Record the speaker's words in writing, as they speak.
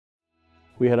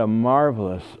We had a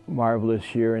marvelous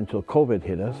year until COVID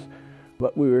hit us,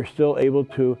 but we were still able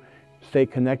to stay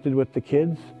connected with the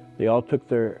kids. They all took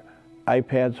their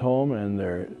iPads home and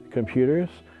their computers.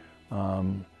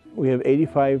 We have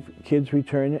 85 kids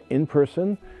return in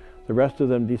person. The rest of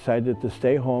them decided to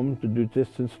stay home to do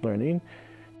distance learning.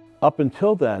 Up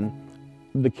until then,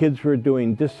 the kids were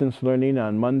doing distance learning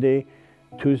on Monday,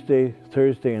 Tuesday,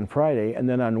 Thursday, and Friday, and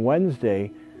then on Wednesday,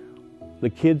 the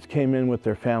kids came in with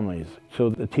their families, so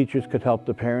the teachers could help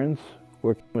the parents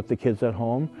working with the kids at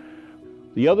home.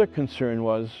 The other concern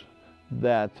was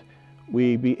that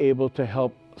we be able to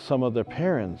help some of the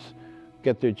parents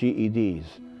get their GEDs.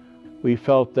 We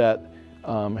felt that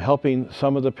helping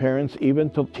some of the parents,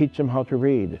 even to teach them how to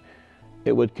read,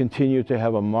 it would continue to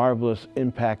have a marvelous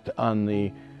impact on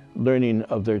the learning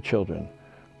of their children.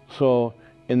 So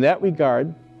in that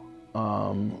regard,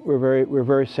 we're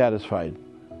very satisfied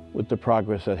with the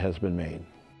progress that has been made.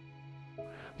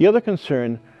 The other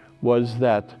concern was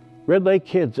that Red Lake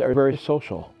kids are very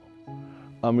social.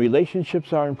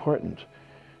 Relationships are important.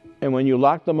 And when you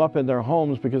lock them up in their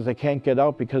homes because they can't get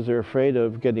out because they're afraid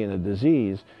of getting a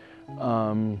disease,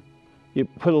 you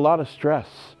put a lot of stress.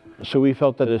 So we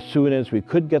felt that as soon as we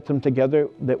could get them together,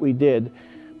 that we did,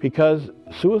 because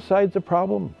suicide's a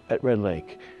problem at Red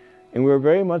Lake. And we were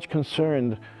very much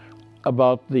concerned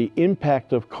about the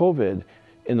impact of COVID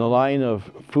in the line of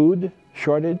food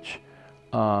shortage,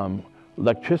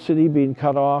 electricity being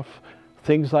cut off,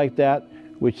 things like that,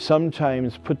 which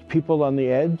sometimes put people on the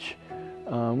edge.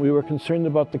 We were concerned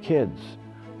about the kids.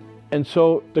 And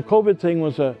so the COVID thing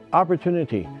was an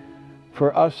opportunity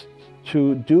for us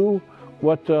to do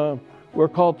what we're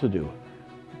called to do,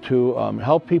 to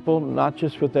help people not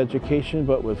just with education,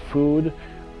 but with food,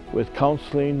 with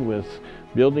counseling, with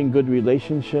building good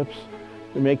relationships,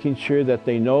 making sure that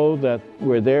they know that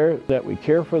we're there, that we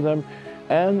care for them,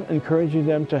 and encouraging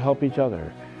them to help each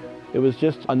other. It was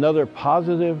just another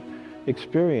positive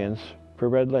experience for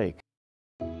Red Lake.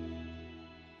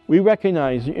 We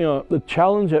recognize, the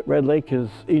challenge at Red Lake is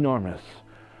enormous.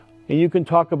 And you can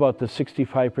talk about the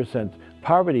 65%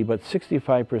 poverty, but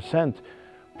 65%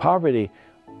 poverty,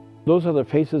 those are the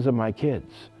faces of my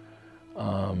kids.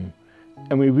 And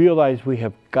we realize we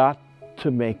have got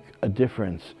to make a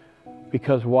difference,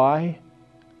 because why?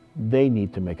 They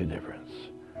need to make a difference.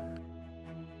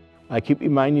 I keep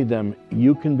reminding them,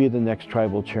 you can be the next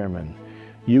tribal chairman.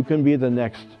 You can be the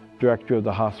next director of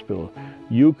the hospital.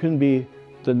 You can be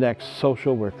the next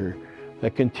social worker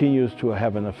that continues to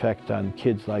have an effect on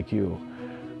kids like you.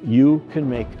 You can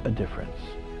make a difference.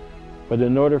 But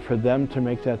in order for them to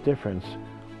make that difference,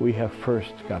 we have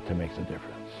first got to make the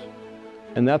difference.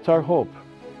 And that's our hope,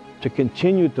 to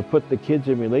continue to put the kids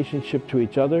in relationship to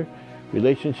each other,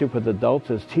 relationship with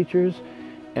adults as teachers,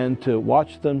 and to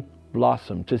watch them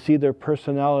blossom, to see their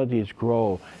personalities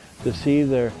grow, to see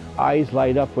their eyes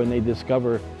light up when they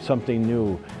discover something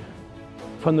new.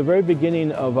 From the very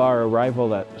beginning of our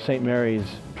arrival at St. Mary's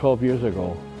 12 years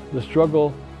ago, the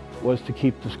struggle was to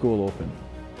keep the school open.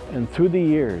 And through the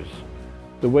years,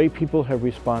 the way people have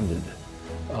responded,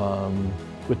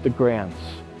 with the grants,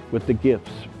 with the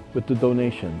gifts, with the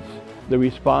donations, the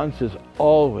response is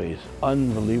always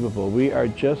unbelievable. We are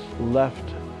just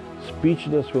left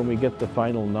speechless when we get the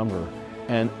final number.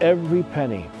 And every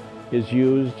penny is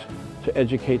used to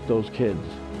educate those kids.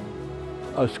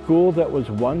 A school that was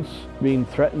once being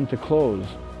threatened to close,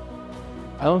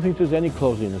 I don't think there's any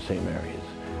closing of St. Mary's.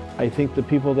 I think the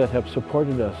people that have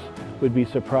supported us would be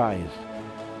surprised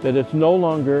that it's no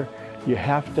longer, you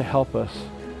have to help us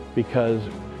because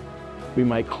we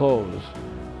might close,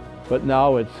 but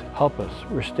now it's help us,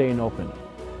 we're staying open,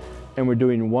 and we're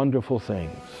doing wonderful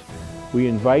things. We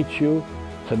invite you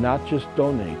to not just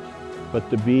donate, but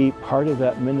to be part of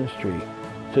that ministry,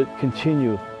 to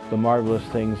continue the marvelous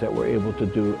things that we're able to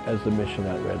do as the mission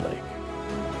at Red Lake.